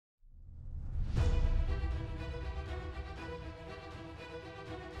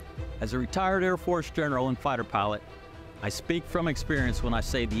As a retired Air Force general and fighter pilot, I speak from experience when I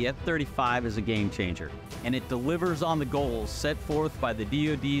say the F-35 is a game changer, and it delivers on the goals set forth by the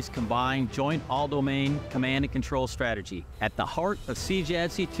DoD's combined Joint All-Domain Command and Control strategy. At the heart of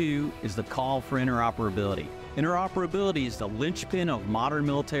JADC2 is the call for interoperability. Interoperability is the linchpin of modern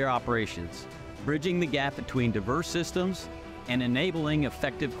military operations, bridging the gap between diverse systems and enabling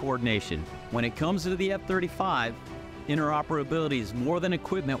effective coordination. When it comes to the F-35, interoperability is more than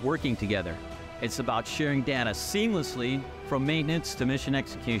equipment working together. It's about sharing data seamlessly from maintenance to mission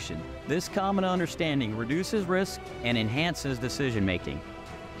execution. This common understanding reduces risk and enhances decision-making.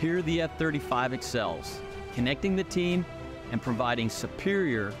 Here the F-35 excels, connecting the team and providing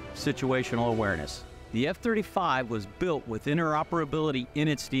superior situational awareness. The F-35 was built with interoperability in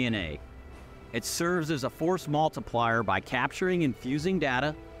its DNA. It serves as a force multiplier by capturing and fusing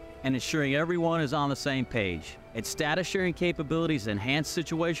data and ensuring everyone is on the same page. Its status sharing capabilities enhance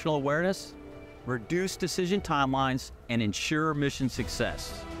situational awareness, reduce decision timelines, and ensure mission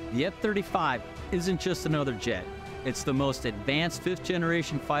success. The F-35 isn't just another jet. It's the most advanced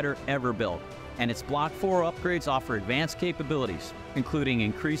fifth-generation fighter ever built, and its Block 4 upgrades offer advanced capabilities, including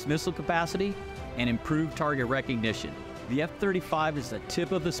increased missile capacity and improved target recognition. The F-35 is the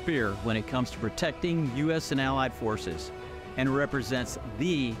tip of the spear when it comes to protecting U.S. and Allied forces, and represents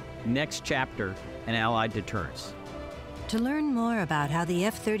the next chapter in Allied deterrence. To learn more about how the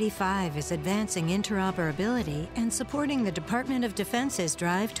F-35 is advancing interoperability and supporting the Department of Defense's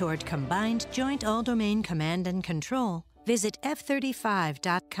drive toward combined Joint All-Domain Command and Control, visit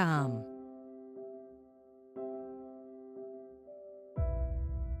F35.com.